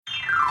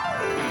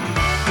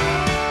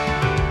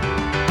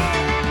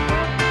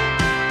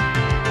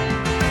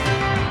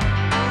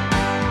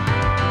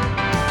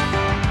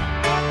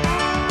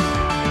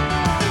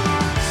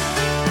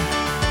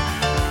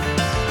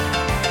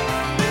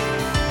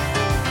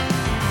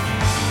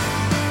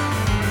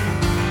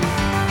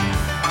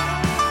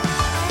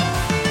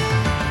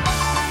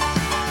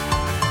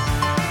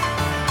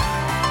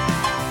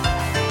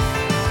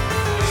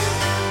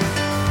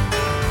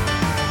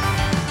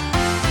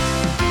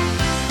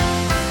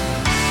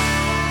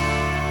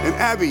And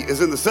Abby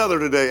is in the cellar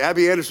today.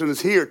 Abby Anderson is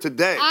here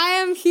today. I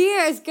am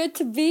here. It's good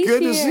to be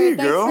good here. Good to see you,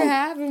 girl. Thanks for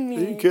having me.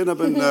 Are you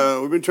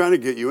kidding? We've been trying to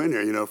get you in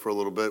here, for a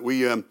little bit.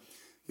 We have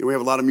a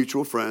lot of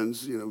mutual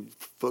friends,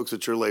 folks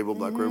at your label,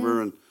 Black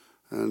River, and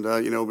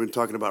we've been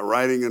talking about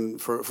writing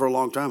and for a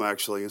long time,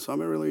 actually. And so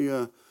I'm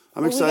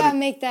excited. We gotta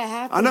make that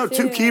happen. I know,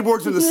 too. 2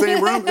 keyboards in the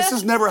same room. This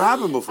has never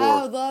happened before.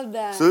 I would love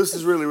that. So this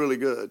is really, really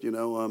good.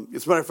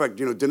 As a matter of fact,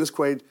 Dennis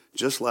Quaid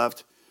just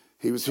left.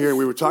 He was here, and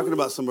we were talking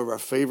about some of our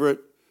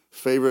favorite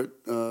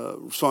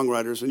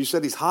songwriters, and you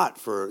said he's hot.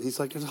 He's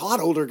like a hot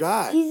older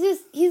guy.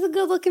 He's a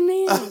good looking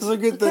man. That's a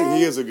good thing.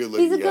 He is a good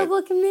looking guy. He's a good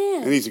looking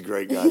man, and he's a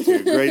great guy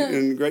too.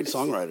 Great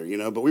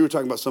songwriter. But we were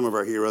talking about some of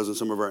our heroes and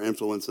some of our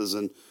influences,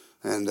 and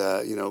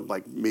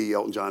like me,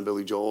 Elton John,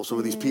 Billy Joel, some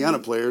of these piano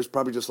players,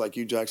 probably just like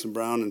you, Jackson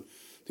Browne and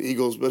the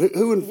Eagles. But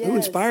who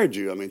inspired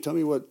you? I mean, tell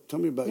me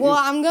about you. Well,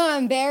 I'm gonna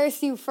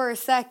embarrass you for a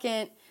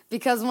second.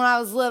 Because when I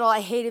was little,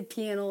 I hated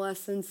piano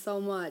lessons so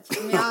much.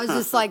 I mean, I was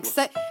just like,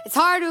 it's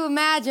hard to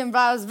imagine, but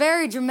I was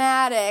very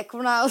dramatic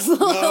when I was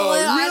little. Really?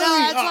 I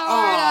know, it's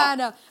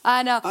hard.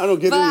 I know. I don't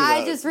get But any of that.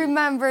 I just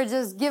remember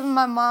just giving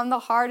my mom the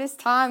hardest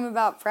time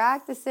about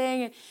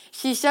practicing. And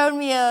she showed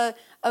me a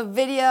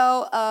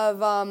video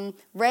of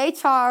Ray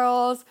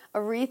Charles,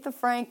 Aretha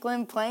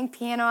Franklin playing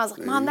piano. I was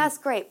like, Mom, that's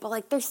great, but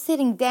like they're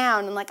sitting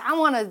down and like I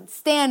want to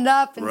stand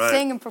up and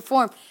sing and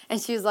perform.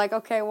 And she was like,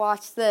 okay,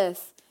 watch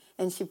this.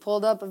 And she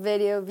pulled up a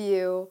video of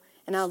you,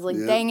 and I was like,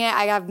 dang it,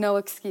 I have no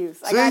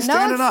excuse. I got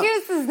no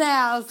excuses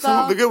now. So.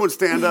 Some of the good ones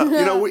stand up.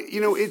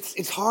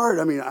 It's hard.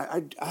 I mean,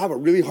 I have a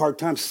really hard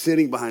time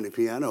sitting behind a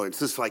piano. It's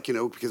just like,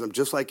 because I'm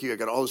just like you. I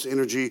got all this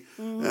energy.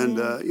 And,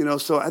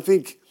 so I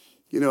think,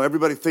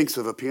 everybody thinks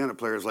of a piano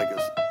player as like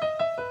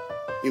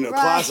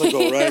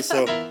classical, right?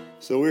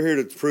 So we're here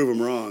to prove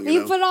them wrong.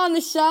 You put on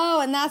the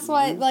show, and that's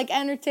why, like,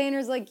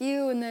 entertainers like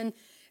you, and then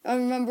I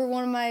remember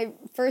one of my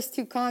first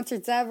 2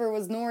 concerts ever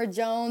was Norah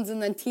Jones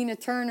and then Tina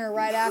Turner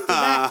right after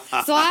that.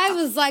 So I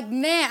was like,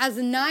 man, as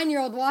a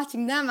 9-year-old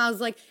watching them, I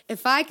was like,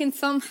 if I can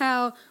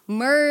somehow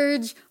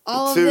merge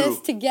all of this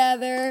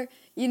together,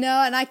 and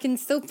I can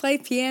still play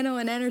piano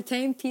and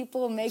entertain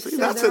people and make sure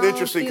that's an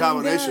interesting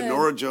combination,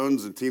 Norah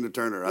Jones and Tina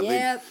Turner.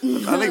 I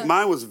think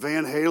mine was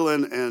Van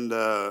Halen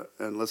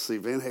and let's see,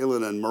 Van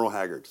Halen and Merle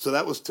Haggard. So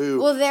that was 2.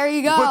 Well, there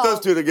you go. You put those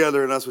 2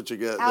 together, and that's what you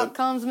get. Out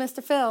comes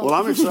Mr. Phil. Well,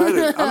 I'm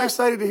excited. I'm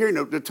excited to hear.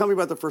 Tell me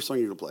about the first song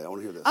you're going to play. I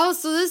want to hear this. Oh,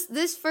 so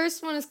this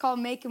first one is called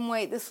Make Him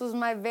Wait. This was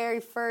my very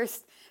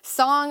first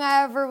song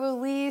I ever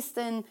released,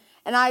 and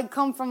I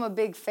come from a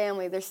big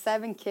family. There's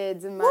 7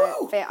 kids in my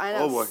family. I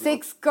know,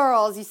 6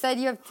 girls. You said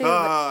you have 2,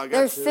 but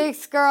there's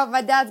 6 girls.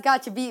 My dad's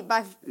got you beat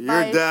by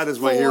Your dad is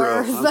 4. My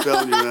hero. I'm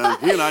telling you, man.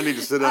 He and I need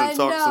to sit down and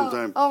talk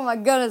sometime. Oh, my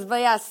goodness.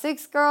 But, yeah,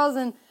 6 girls,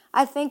 and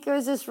I think it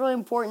was just really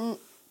important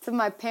to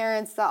my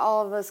parents that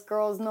all of us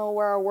girls know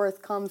where our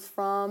worth comes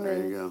from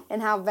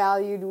and how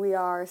valued we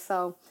are.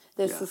 So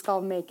this is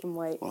called Make Him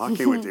Wait. Well, I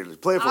can't wait to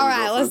play it for me, All right,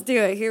 girlfriend. let's do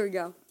it. Here we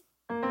go.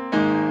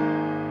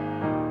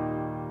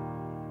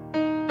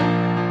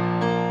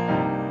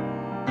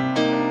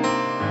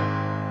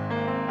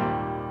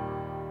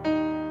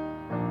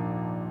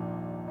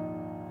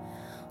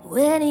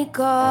 When he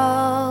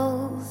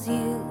calls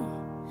you,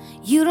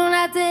 you don't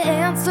have to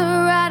answer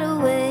right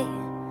away.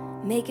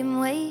 Make him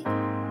wait.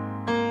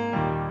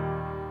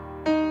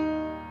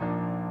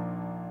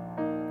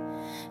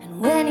 And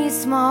when he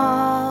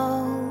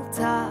small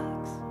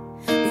talks,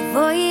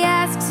 before he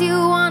asks you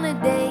on a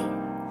date,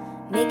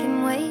 make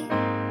him wait.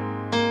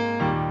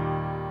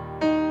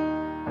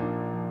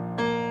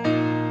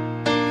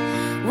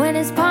 When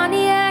his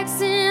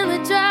Pontiac's in the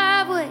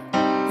driveway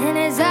and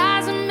his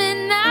eyes are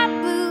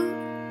midnight blue,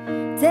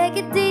 take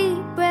a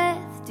deep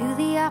breath, do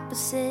the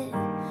opposite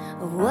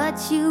of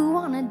what you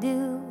wanna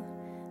do.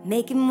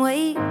 Make him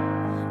wait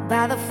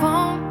by the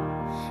phone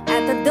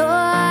at the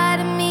door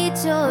to meet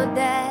your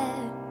dad.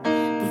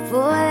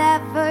 Before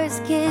that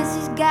first kiss,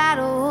 he's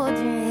gotta hold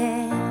your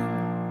hand.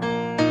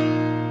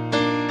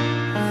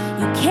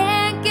 You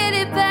can't get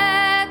it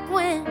back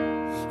when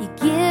you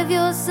give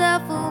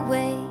yourself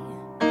away.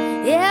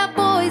 Yeah,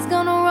 boy's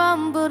gonna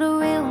run, but a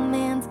real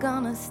man's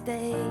gonna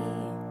stay.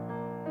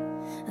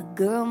 A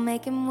girl,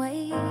 make him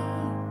wait.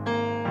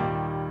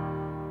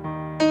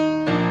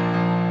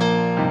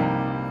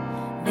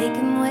 Make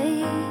him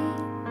wait.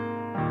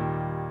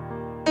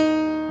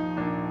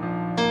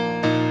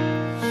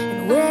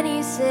 And when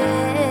he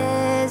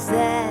says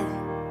that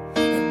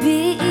it'd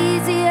be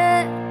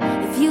easier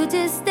if you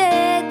just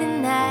stayed the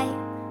night,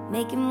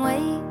 make him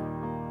wait.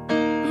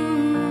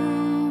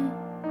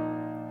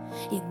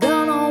 You're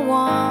gonna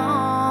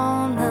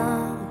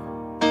wanna,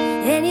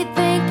 and you're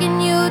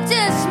thinking you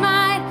just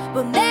might,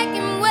 but make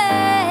him wait.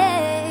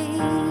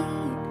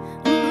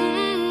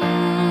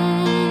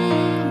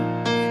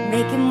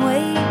 Make him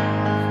wait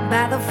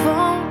by the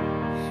phone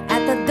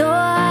at the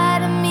door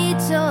to meet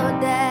your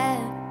dad.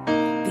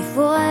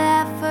 Before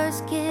that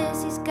first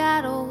kiss, he's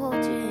gotta hold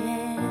your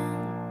hand.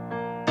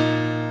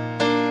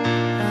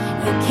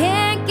 You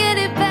can't get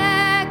it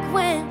back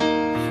when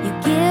you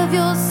give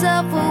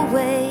yourself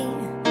away.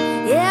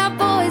 Yeah,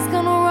 boy's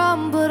gonna run.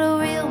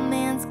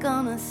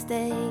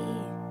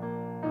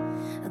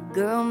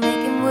 girl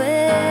making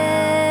way.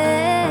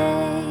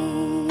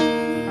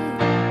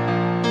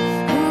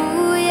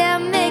 Ooh, yeah,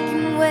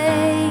 making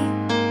way.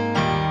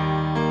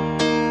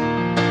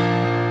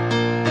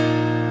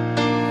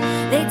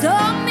 They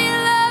told me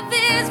love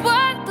is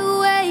worth the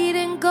weight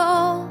in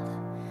gold,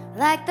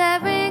 like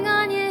that ring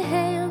on your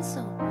hand.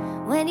 So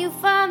when you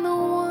find the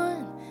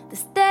one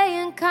that's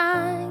staying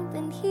kind,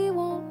 then he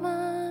won't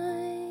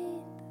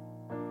mind.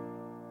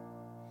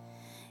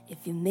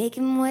 If you make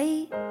him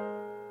wait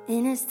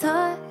in his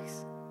tux,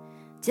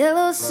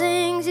 Jello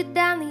sings you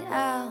down the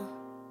aisle.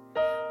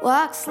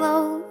 Walk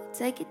slow,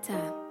 take your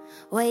time,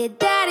 while your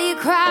daddy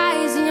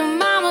cries and your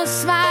mama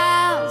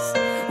smiles.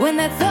 When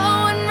they're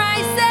throwing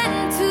rice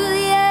into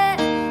the air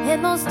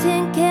and those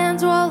tin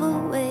cans roll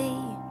away,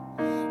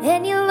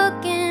 and you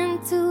look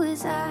into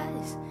his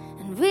eyes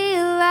and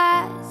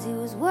realize he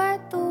was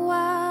worth the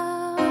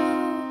while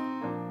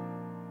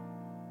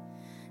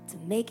to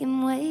make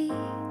him wait.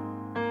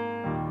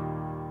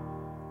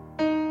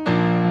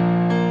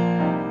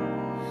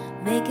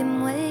 Make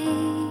him wait.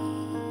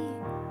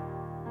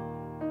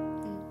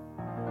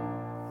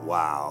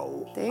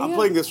 Wow. There you I'm go.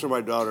 playing this for my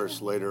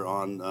daughters later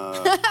on.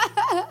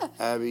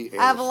 Abby.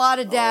 I have a lot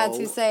of dads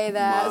who say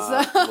that.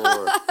 My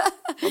Lord.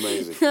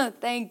 Amazing.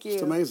 Thank you.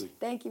 It's amazing.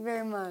 Thank you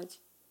very much.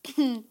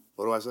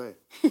 What do I say?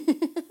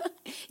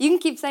 You can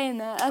keep saying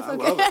that. That's I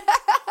okay. love it.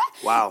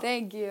 Wow.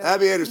 Thank you.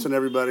 Abby Anderson,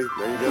 everybody.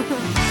 There you go.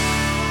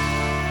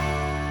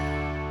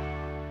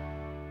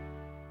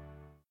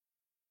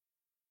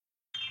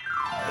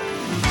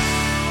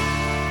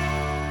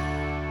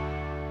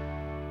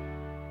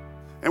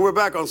 And we're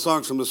back on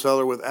Songs from the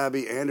Cellar with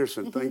Abby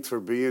Anderson. Thanks for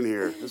being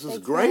here. This is Thanks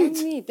for great.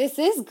 having me. This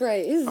is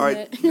great, isn't All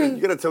right, it? you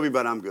got to tell me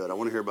about I'm Good. I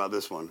want to hear about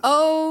this one.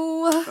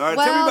 Oh, right,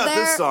 well, tell me about there,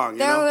 this song, you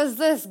there know? was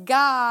this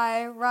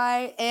guy,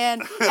 right?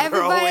 And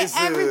always is.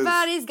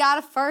 everybody's got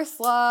a first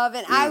love.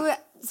 And Yeah.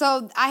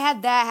 so I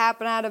had that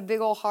happen. I had a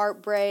big old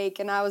heartbreak,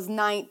 and I was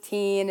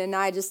 19, and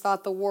I just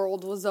thought the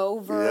world was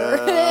over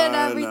Yeah, and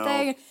I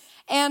everything. know.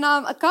 And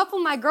a couple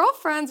of my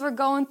girlfriends were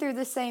going through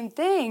the same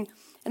thing.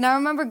 And I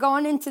remember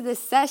going into this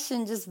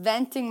session just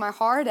venting my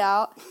heart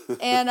out.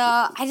 And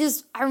I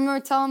remember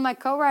telling my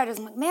co-writers,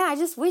 I'm like, man, I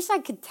just wish I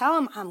could tell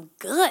him I'm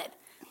good.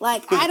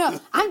 Like,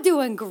 I'm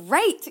doing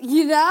great,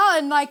 you know?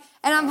 And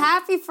I'm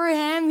happy for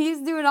him. He's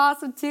doing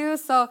awesome too.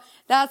 So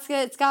that's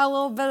good. It's got a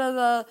little bit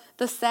of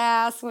the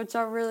sass, which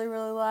I really,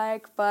 really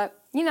like. But,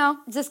 you know,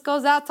 it just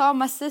goes out to all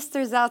my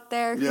sisters out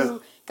there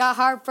who got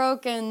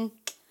heartbroken.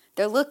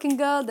 They're looking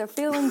good. They're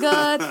feeling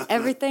good.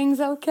 Everything's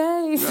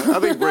okay. I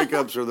think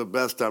breakups are the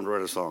best time to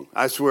write a song.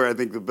 I swear, I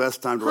think the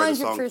best time to write a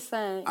song.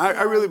 100%.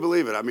 I really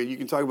believe it. I mean, you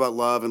can talk about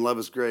love, and love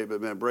is great, but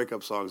man,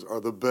 breakup songs are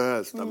the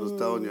best. I'm just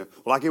telling you.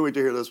 Well, I can't wait to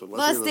hear this one.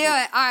 Let's hear do this one.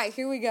 it. All right,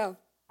 here we go.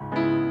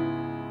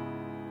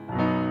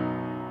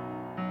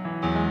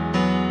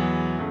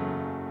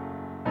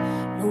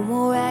 No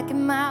more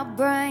racking my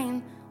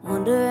brain,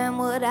 wondering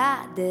what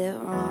I did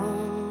wrong.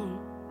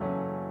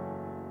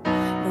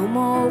 No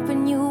more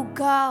hoping you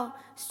call,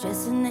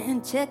 stressing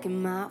and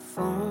checking my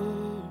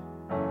phone.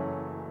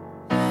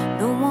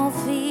 No more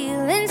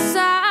feeling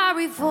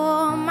sorry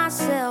for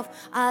myself.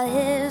 Our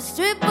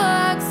history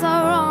books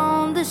are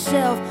on the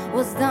shelf.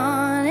 What's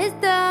done is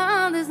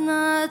done, there's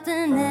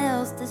nothing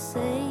else to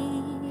say.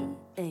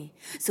 Hey.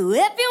 So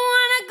if you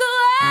wanna go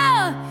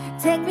out,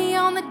 take me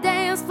on the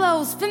dance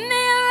floor, spin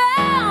me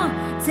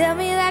around, tell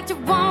me that you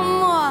want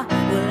more.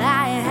 Well,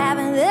 I ain't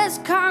having this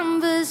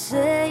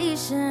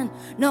conversation.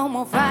 No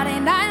more Friday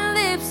night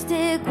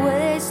lipstick,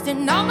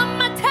 wasting all of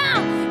my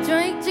time,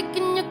 drink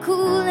chicken your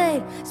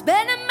Kool-Aid,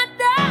 spending my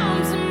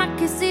dimes and my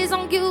kisses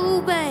on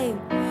you, babe.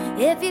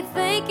 If you're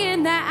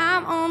thinking that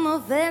I'm on the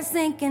fence,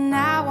 thinking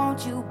I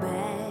want you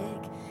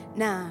back,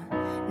 now,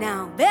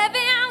 baby,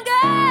 I'm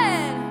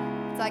good.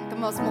 It's like the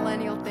most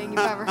millennial thing you've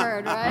ever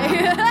heard,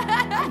 right?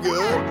 I'm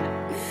good.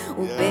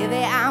 Well,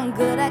 baby, I'm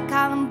good at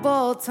calling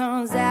bull.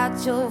 Turns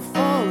out you're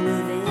full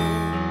of it.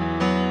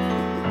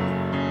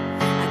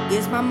 I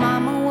guess my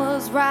mama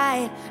was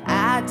right.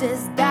 I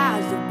just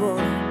dodged a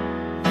bullet.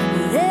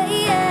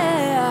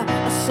 Yeah.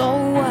 So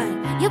what?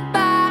 You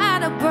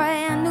bought a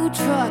brand new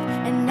truck,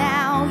 and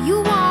now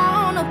you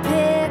wanna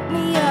pick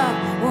me up.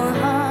 Well,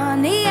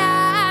 honey,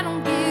 I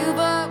don't give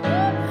up.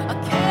 I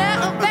care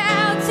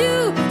about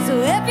you. So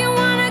if you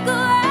wanna go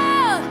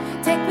out,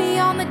 take me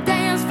on the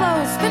dance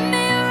floor, spin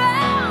me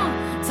around,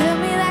 tell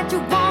me that you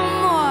want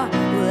more.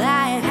 Well,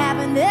 I ain't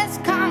having this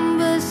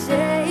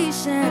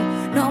conversation.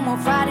 No more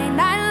Friday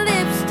night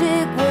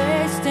lipstick,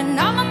 wasting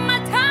all of my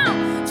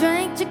time,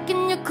 drink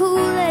chicken your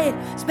Kool-Aid,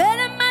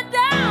 spending my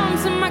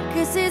dimes and my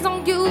kisses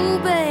on you,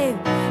 babe.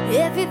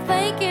 If you're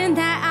thinking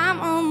that I'm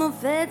on the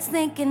fence,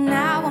 thinking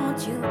I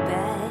want you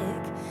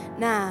back,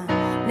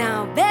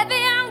 now,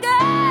 baby, I'm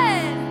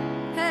good.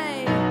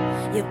 Hey,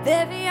 yeah,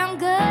 baby, I'm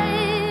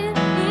good.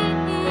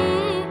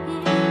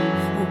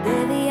 Well,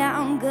 baby,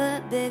 I'm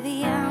good,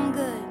 baby, I'm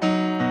good.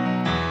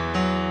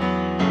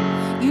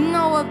 You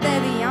know what,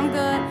 baby, I'm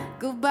good.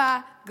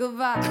 Goodbye,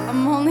 goodbye.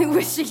 I'm only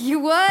wishing you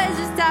would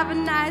just have a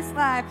nice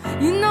life.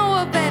 You know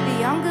what,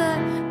 baby, I'm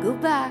good.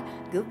 Goodbye,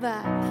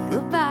 goodbye,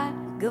 goodbye,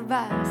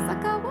 goodbye. It's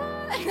like I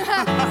would.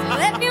 So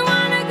if you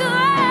wanna go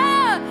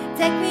out,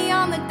 take me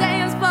on the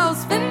dance floor,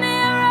 spin me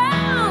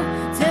around,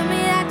 tell me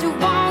that you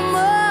want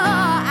more.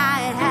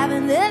 I ain't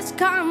having this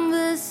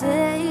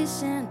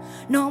conversation.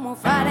 No more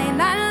Friday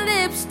night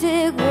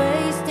lipstick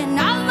wasting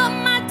all of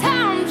my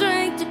time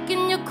drink,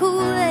 drinking your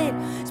Kool-Aid,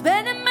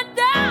 spending my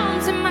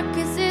dimes and my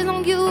kisses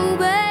on you,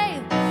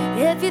 babe.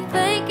 If you're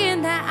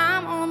thinking that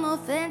I'm on the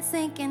fence,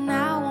 thinking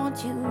I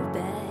want you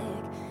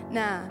back,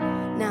 nah,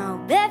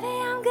 baby,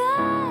 I'm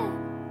good.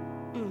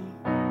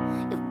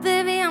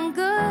 Baby, I'm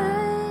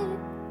good.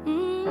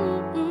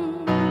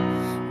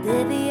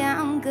 Baby,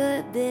 I'm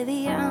good.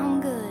 Baby, I'm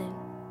good.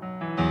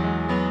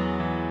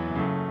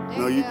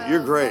 No,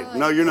 you're great.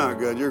 No, you're not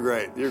good. You're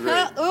great. You're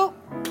great. Oh,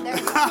 there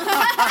we go.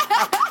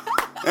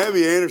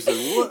 Abby Anderson,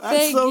 that's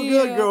Thank so you.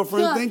 good,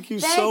 girlfriend. Thank you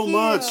so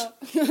much.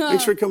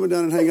 Thanks for coming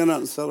down and hanging out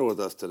in Cellar with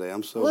us today.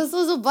 I'm so. This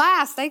was a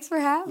blast. Thanks for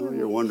having me.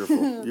 You're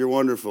wonderful. You're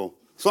wonderful.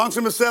 Songs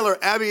from the Cellar,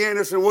 Abby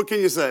Anderson. What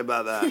can you say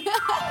about that?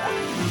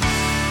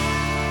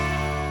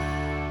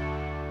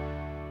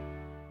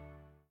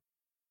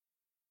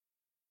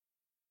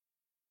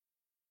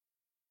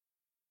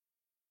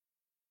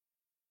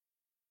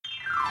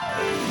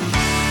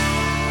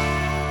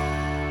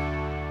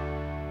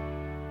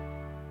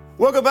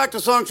 Welcome back to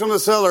Songs from the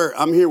Cellar.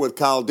 I'm here with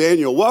Kyle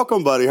Daniel.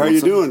 Welcome, buddy. How are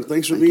you doing?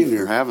 Thanks for being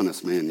here. For having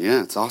us, man.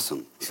 Yeah, it's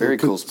awesome. Very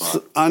cool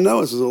spot. I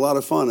know this is a lot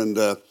of fun, and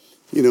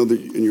you know,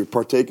 and you're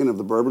partaking of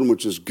the bourbon,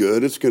 which is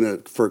good. It's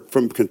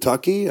from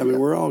Kentucky. I mean,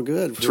 we're all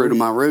good. True to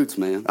my roots,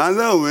 man. I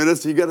know, man.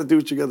 You got to do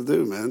what you got to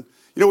do, man.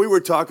 You know, we were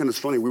talking. It's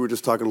funny. We were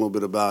just talking a little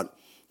bit about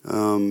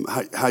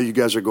how you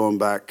guys are going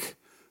back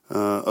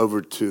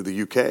over to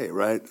the UK,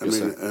 right? Yes, I mean,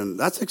 sir. and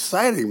that's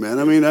exciting, man.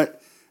 I mean,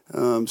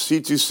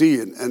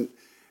 C2C and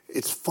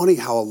it's funny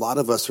how a lot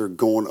of us are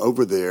going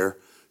over there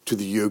to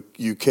the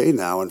UK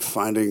now and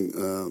finding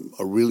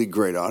a really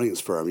great audience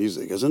for our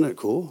music. Isn't it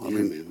cool? I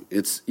mean, man.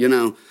 It's, you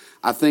know,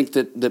 I think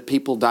that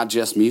people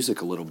digest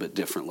music a little bit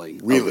differently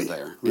over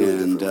there.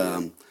 Really and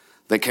differently.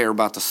 they care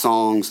about the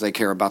songs. They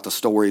care about the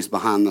stories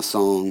behind the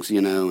songs, you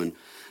know.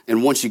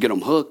 And once you get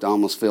them hooked, I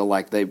almost feel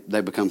like they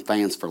become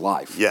fans for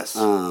life. Yes,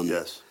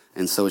 yes.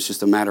 And so it's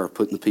just a matter of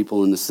putting the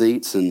people in the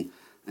seats and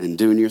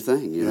doing your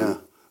thing, you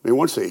know. I mean,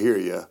 once they hear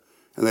you,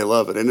 and they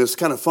love it. And it's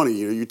kind of funny,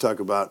 you know, you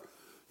talk about,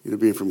 you know,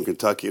 being from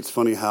Kentucky. It's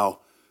funny how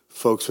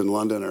folks in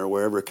London or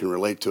wherever can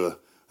relate to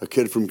a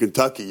kid from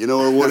Kentucky, you know,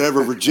 or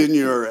whatever,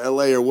 Virginia or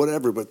LA or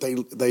whatever, but they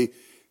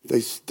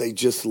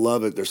just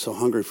love it. They're so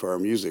hungry for our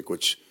music,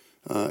 which,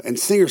 and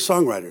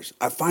singer-songwriters.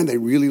 I find they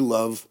really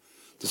love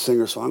the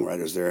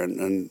singer-songwriters there,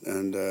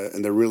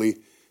 and they're really,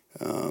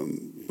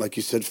 like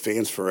you said,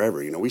 fans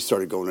forever. You know, we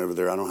started going over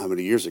there, I don't know how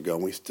many years ago,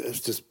 and it's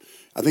just,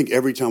 I think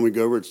every time we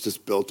go over, it's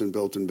just built and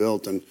built and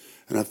built, and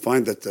I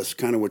find that that's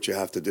kind of what you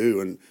have to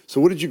do. And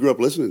so what did you grow up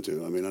listening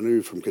to? I mean, I knew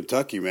you're from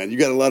Kentucky, man. You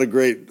got a lot of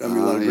great,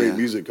 great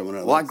music coming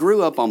out. Well, I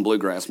grew up on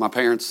bluegrass. My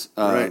parents,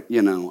 Right.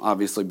 you know,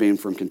 obviously being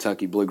from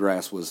Kentucky,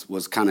 bluegrass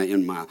was kind of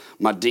in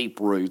my deep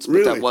roots, but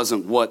Really? that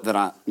wasn't what that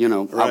I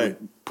Right.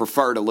 would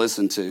prefer to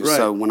listen to. Right.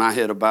 So when I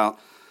hit about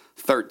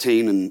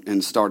 13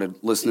 and started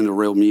listening to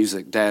real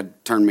music,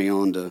 Dad turned me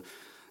on to,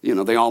 you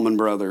know, the Allman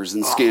Brothers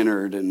and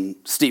Skinnerd and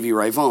Stevie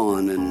Ray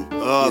Vaughan and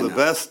the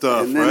best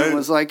stuff, and then right? it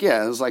was like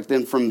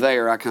then from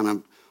there I kind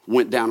of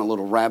went down a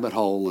little rabbit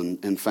hole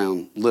and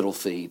found Little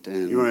Feat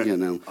and Right. you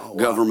know Oh, wow.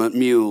 Government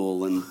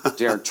Mule and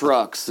Derek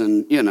Trucks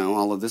and you know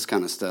all of this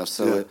kind of stuff.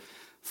 So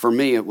for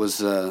me it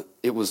was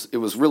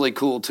really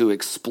cool to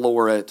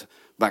explore it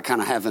by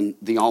kind of having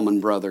the Allman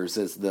Brothers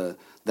as the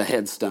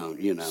headstone,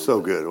 you know. So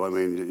good. Well, I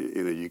mean,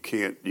 you know, you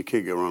can't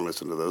go wrong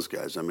listening to those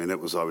guys. I mean, it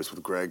was always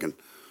with Greg and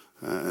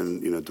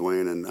you know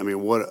Dwayne, and I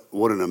mean,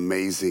 what an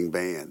amazing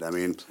band. I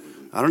mean,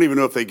 I don't even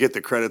know if they get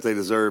the credit they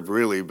deserve,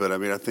 really, but I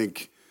mean, I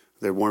think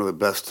they're one of the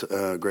best,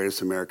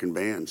 greatest American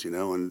bands, you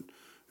know,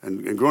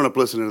 and growing up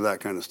listening to that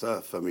kind of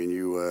stuff. I mean,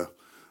 you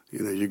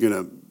know, you're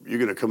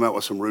gonna come out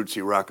with some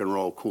rootsy rock and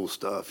roll, cool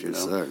stuff, you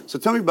Yes, know. sir. So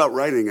tell me about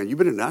writing. And you've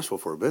been in Nashville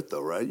for a bit,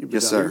 though, right? You've been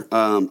Yes, down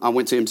sir. here? I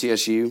went to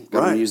MTSU,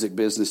 got Right. a music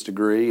business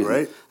degree. And,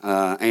 Right.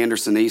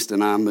 Anderson East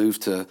and I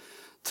moved to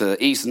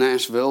East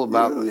Nashville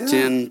about Yeah.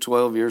 10,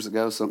 12 years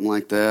ago, something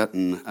like that.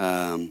 And,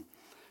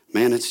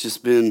 man, it's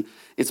been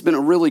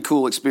a really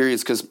cool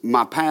experience because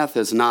my path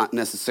has not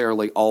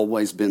necessarily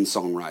always been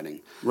songwriting.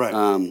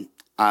 Right.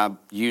 I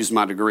used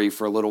my degree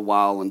for a little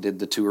while and did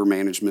the tour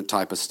management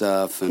type of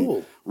stuff and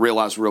Cool.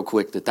 realized real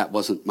quick that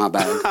wasn't my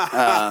bag.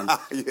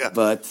 Yeah.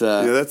 But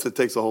it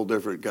takes a whole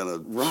different kind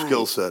of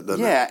skill set,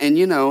 doesn't it? yeah, and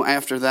you know,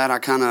 after that, I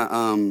kind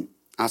of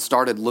I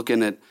started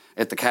looking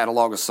at the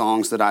catalog of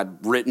songs that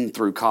I'd written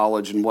through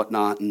college and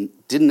whatnot, and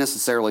didn't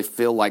necessarily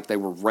feel like they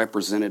were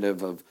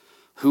representative of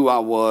who I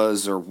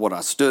was or what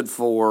I stood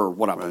for or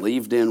what I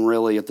believed in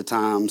really at the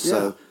time.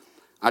 So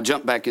I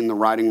jumped back in the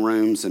writing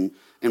rooms and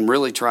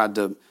really tried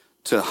to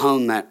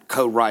hone that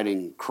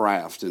co-writing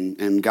craft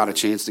and got a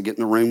chance to get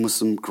in the room with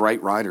some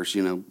great writers,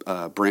 you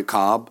know, Brent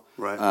Cobb,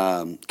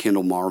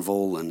 Kendall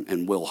Marvel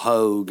and Will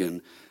Hogue,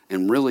 and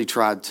really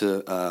tried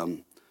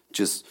to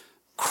just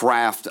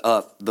craft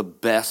up the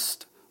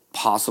best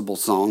possible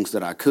songs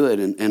that I could.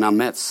 And I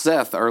met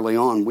Seth early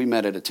on. We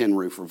met at a Tin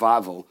Roof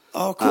Revival.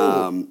 Oh,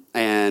 cool.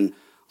 And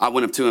I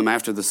went up to him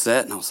after the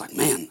set, and I was like,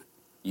 man,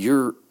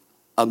 you're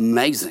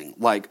amazing.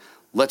 Like,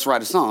 let's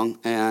write a song.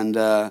 And,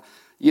 the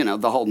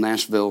whole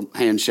Nashville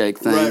handshake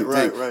thing.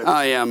 Right.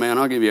 Oh, yeah, man,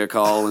 I'll give you a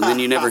call. And then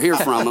you never hear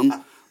from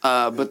him.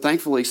 But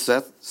thankfully,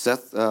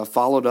 Seth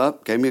followed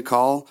up, gave me a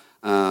call.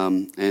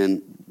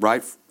 And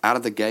right out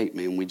of the gate,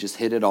 man, we just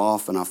hit it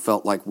off. And I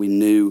felt like we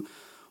knew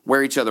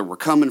where each other were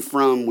coming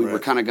from. We were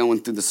kind of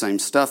going through the same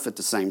stuff at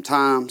the same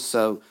time.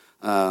 So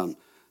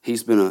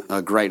he's been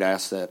a great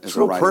asset as a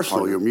writer. It's real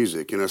personal, your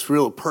music. It's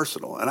real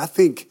personal. And I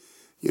think,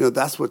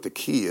 that's what the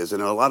key is.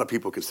 And a lot of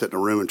people can sit in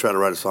a room and try to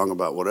write a song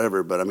about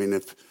whatever. But, I mean,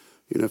 if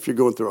you're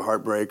going through a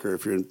heartbreak or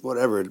if you're in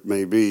whatever it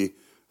may be,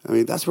 I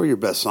mean, that's where your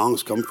best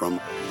songs come from.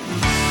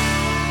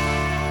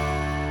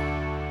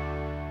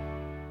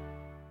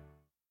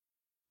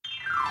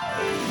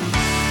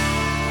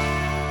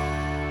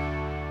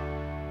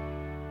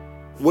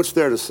 What's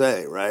there to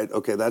say, right?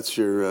 Okay, that's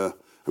your.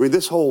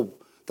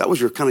 That was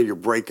your kind of your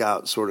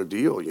breakout sort of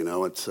deal.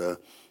 It's.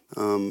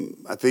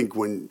 I think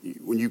when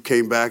you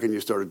came back and you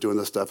started doing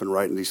this stuff and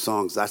writing these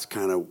songs, that's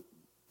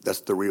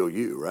the real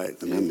you, right?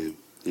 I mean,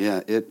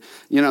 yeah.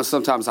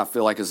 Sometimes I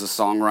feel like as a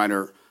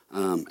songwriter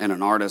and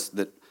an artist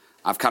that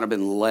I've kind of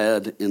been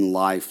led in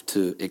life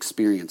to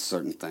experience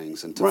certain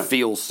things and to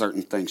feel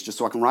certain things just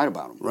so I can write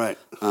about them. Right.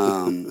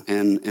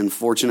 And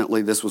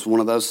fortunately, this was one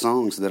of those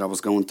songs that I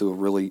was going through a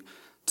really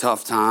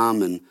tough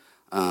time and,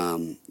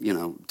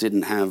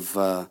 didn't have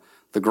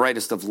the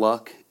greatest of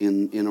luck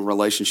in a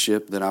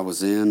relationship that I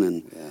was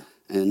in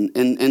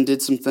and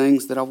did some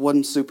things that I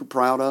wasn't super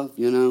proud of,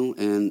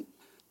 and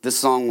this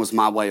song was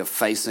my way of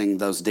facing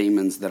those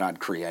demons that I'd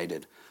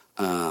created.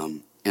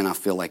 And I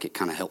feel like it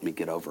kind of helped me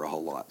get over a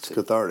whole lot, too.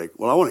 It's cathartic.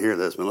 Well, I want to hear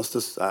this, man.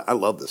 I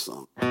love this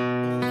song.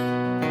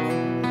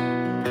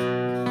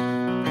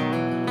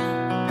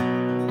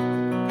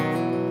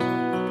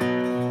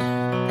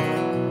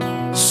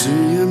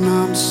 Saying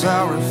I'm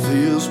sorry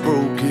feels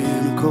broken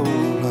and cold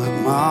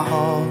like my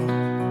heart.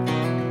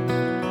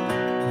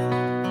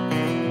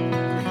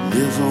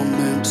 Never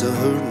meant to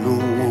hurt no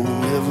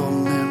one, never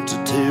meant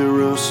to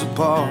tear us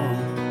apart.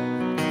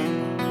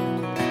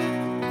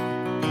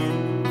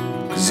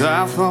 'Cause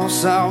I thought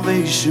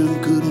salvation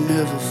could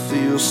never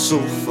feel so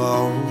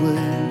far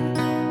away.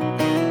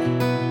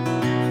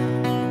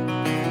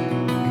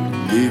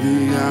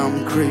 Maybe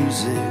I'm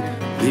crazy,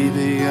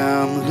 maybe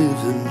I'm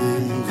living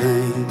in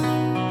vain.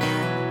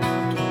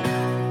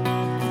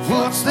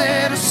 What's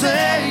there to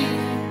say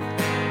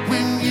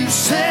when you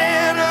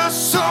set a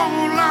soul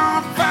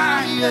on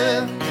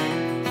fire?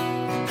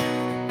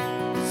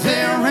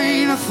 There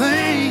ain't a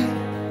thing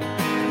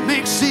that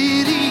makes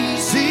it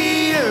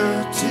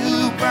easier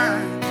to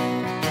burn.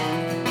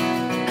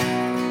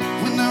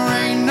 When there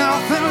ain't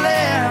nothing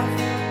left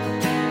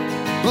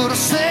but a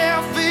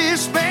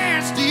selfish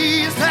man's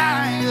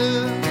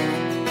desire.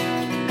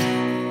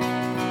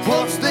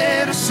 What's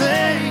there to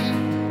say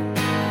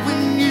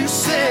when you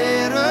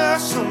set a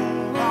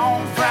soul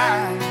on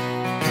fire?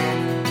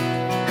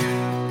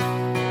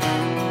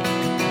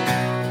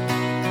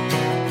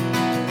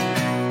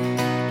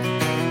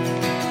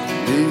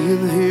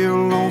 Being here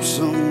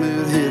lonesome,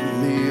 it hit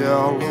me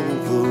all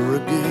over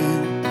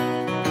again.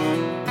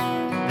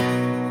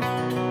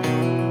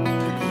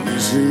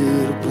 Is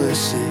it a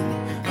blessing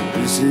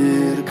or is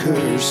it a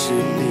curse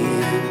in the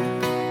end?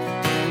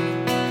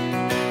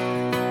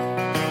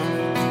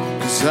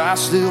 'Cause I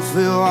still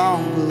feel all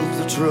of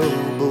the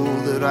trouble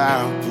that I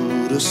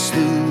put us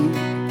through.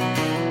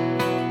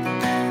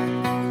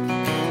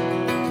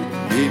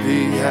 Maybe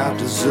I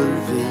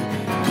deserve it,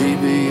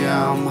 maybe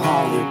I'm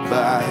haunted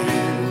by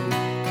you.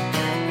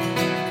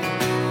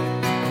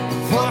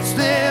 What's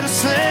there to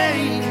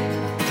say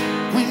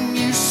when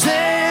you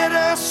set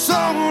a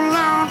soul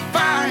on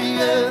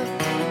fire?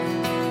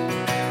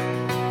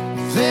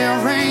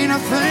 There ain't a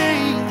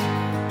thing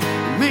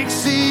that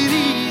makes it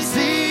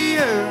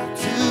easier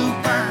to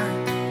burn.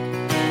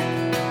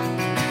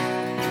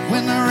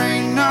 When there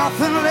ain't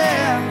nothing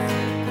left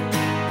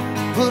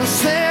but a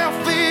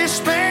selfish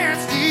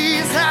man's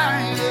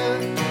desire.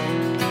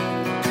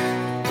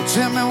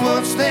 Tell me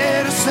what's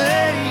there to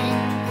say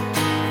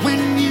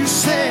when you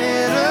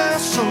set a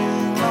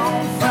soul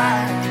on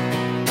fire?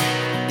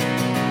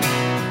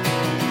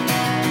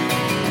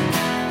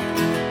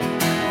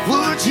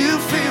 Would you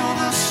feel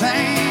the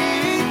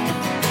same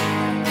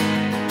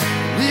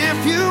if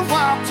you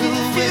walked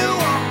away?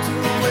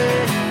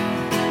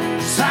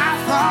 'Cause I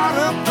thought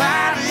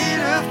about it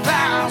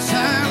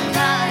 1,000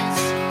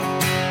 nights.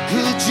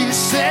 Could you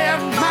set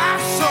my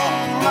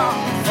soul on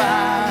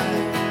fire?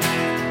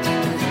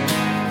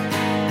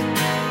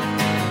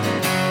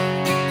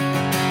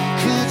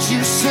 Could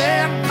you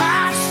set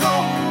my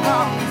soul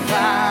on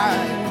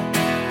fire?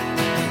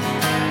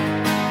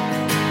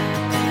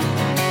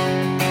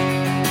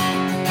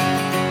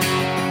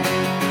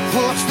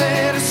 What's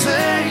there to say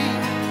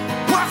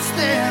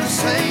there to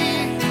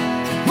say?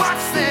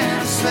 What's there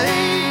to say?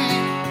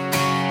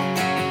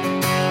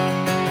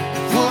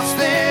 What's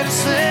there to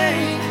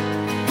say?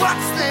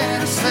 What's there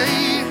to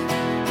say?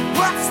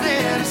 What's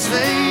there to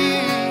say?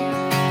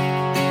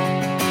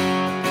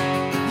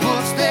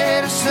 What's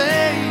there to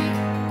say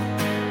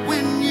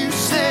when you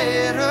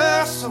set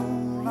her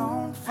soul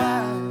on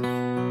fire?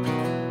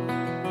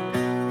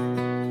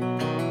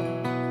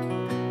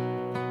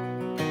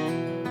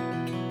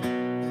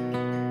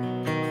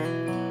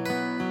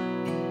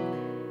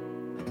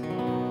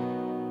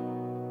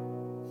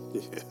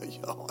 Yeah,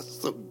 yo,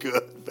 it's so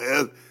good,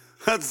 man.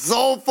 That's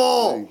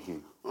soulful.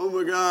 Oh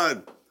my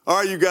God. All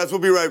right, you guys, we'll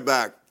be right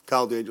back.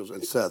 Kyle Daniels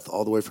and Seth,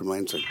 all the way from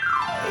Lansing.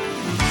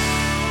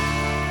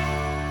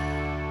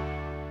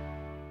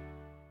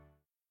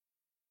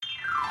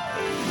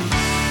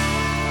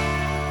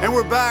 And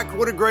we're back.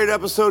 What a great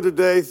episode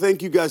today.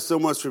 Thank you guys so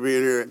much for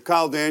being here.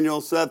 Kyle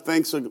Daniels, Seth,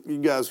 thanks.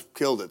 You guys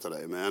killed it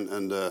today, man.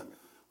 And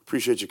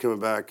appreciate you coming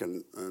back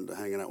and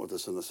hanging out with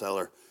us in the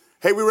cellar.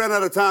 Hey, we ran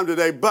out of time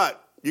today,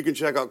 but you can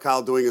check out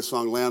Kyle doing his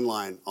song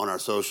Landline on our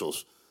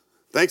socials.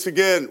 Thanks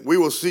again. We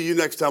will see you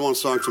next time on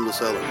Songs from the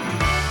Cellar.